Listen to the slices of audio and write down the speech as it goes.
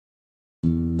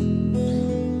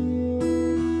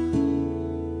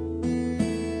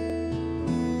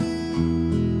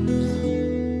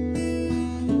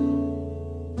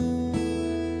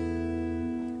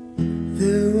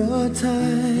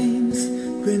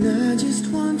And I just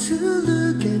want to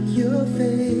look at your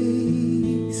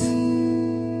face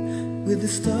with the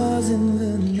stars in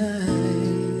the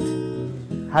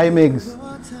night. Hi Migs,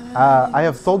 I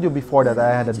have told you before that I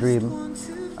had a dream.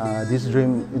 This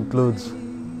dream includes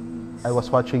I was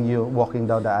watching you walking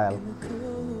down the aisle.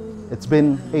 It's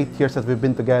been 8 years that we've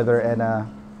been together, and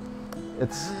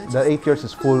the 8 years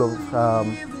is full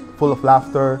of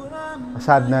laughter,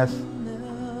 sadness,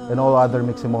 and all other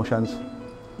mixed emotions.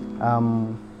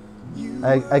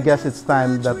 I guess it's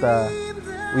time that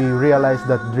we realize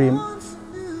that dream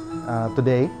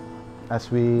today as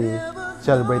we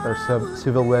celebrate our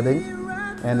civil wedding,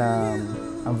 and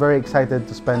I'm very excited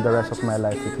to spend the rest of my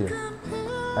life with you.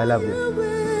 I love you.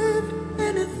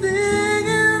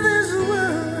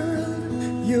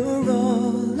 You're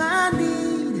all I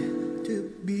need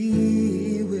to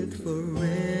be with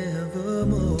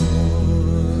forevermore.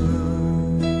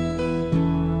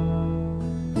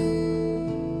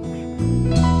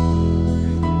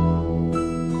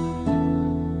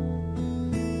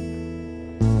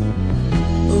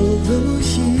 All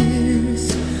those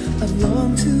years I've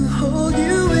longed to hold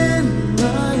you in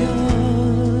my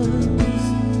arms.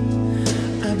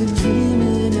 I've been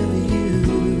dreaming of you.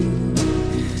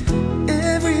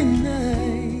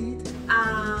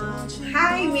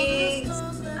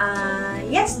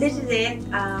 Yes, this is it.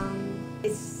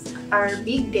 It's our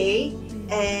big day,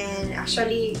 and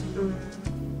actually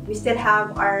we still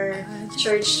have our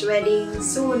church wedding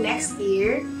soon next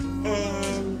year.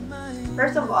 And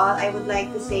first of all, I would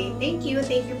like to say thank you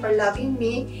for loving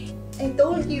me. I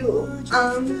told you,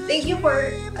 thank you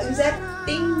for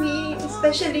accepting me,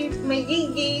 especially my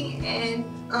gigi, and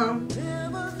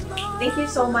thank you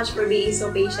so much for being so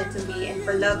patient to me and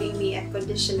for loving me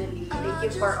unconditionally. Thank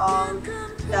you for all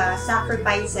the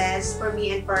sacrifices for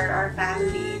me and for our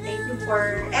family. Thank you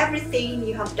for everything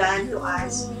you have done to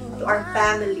us, to our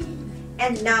family.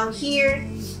 And now here,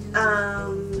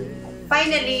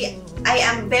 finally, I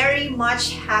am very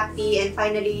much happy, and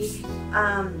finally,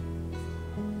 I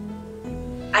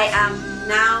am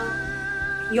now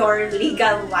your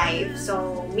legal wife.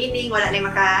 So, meaning wala na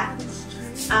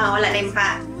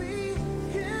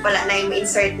yung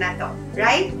insert na to,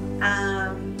 right?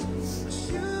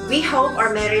 We hope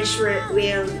our marriage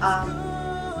will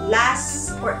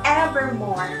last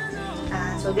forevermore.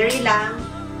 So, dali lang,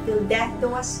 till death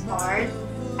do us part.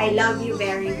 I love you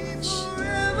very much.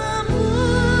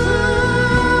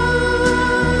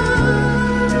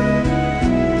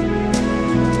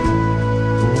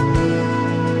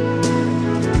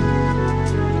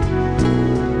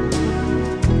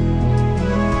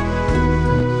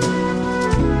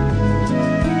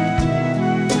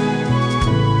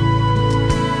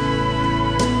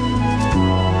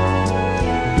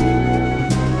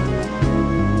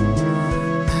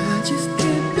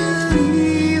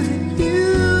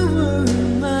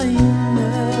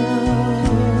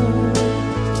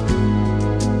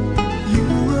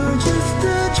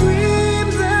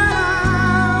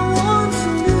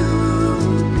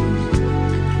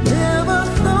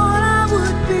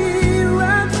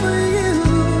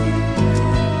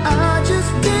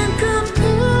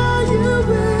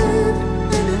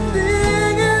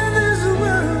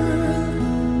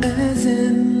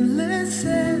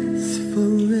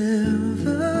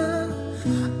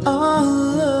 All